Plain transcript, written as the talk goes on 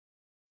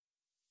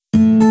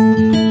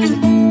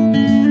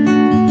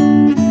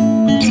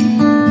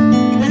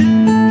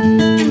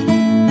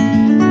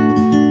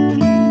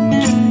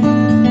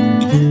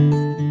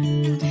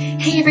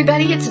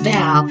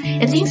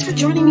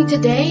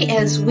today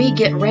as we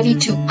get ready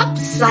to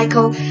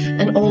upcycle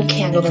an old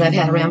candle that I've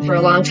had around for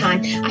a long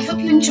time. I hope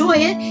you enjoy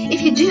it.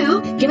 If you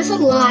do, give us a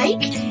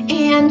like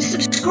and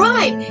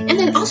subscribe, and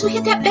then also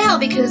hit that bell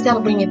because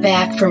that'll bring you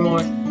back for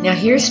more. Now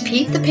here's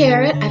Pete the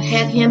parrot. I've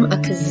had him a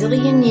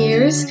gazillion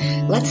years.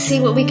 Let's see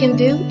what we can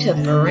do to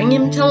bring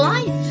him to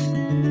life.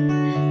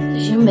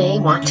 You may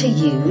want to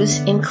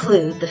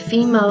include the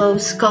Fimo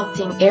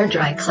Sculpting Air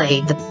Dry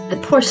Clay, the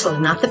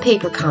porcelain, not the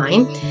paper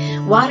kind,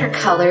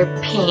 watercolor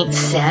paint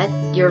set,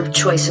 your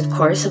choice of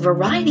course, a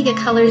variety of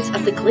colors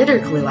of the glitter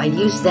glue. I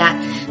use that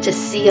to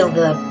seal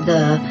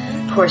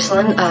the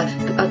porcelain,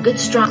 a good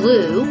strong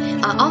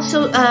glue,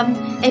 also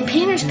a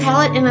painter's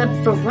palette and a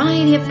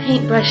variety of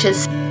paint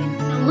brushes.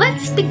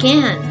 Let's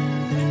begin.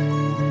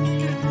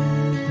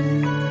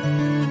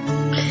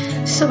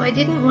 So I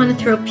didn't want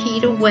to throw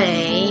Pete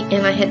away,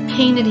 and I had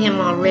painted him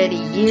already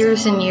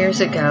years and years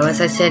ago. As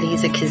I said,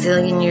 he's a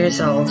gazillion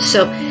years old.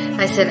 So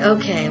I said,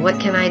 okay, what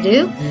can I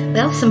do?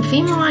 Well, some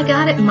Fimo I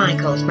got at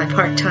Michael's, my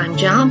part-time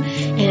job,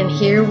 and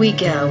here we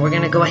go. We're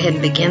going to go ahead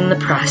and begin the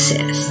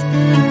process.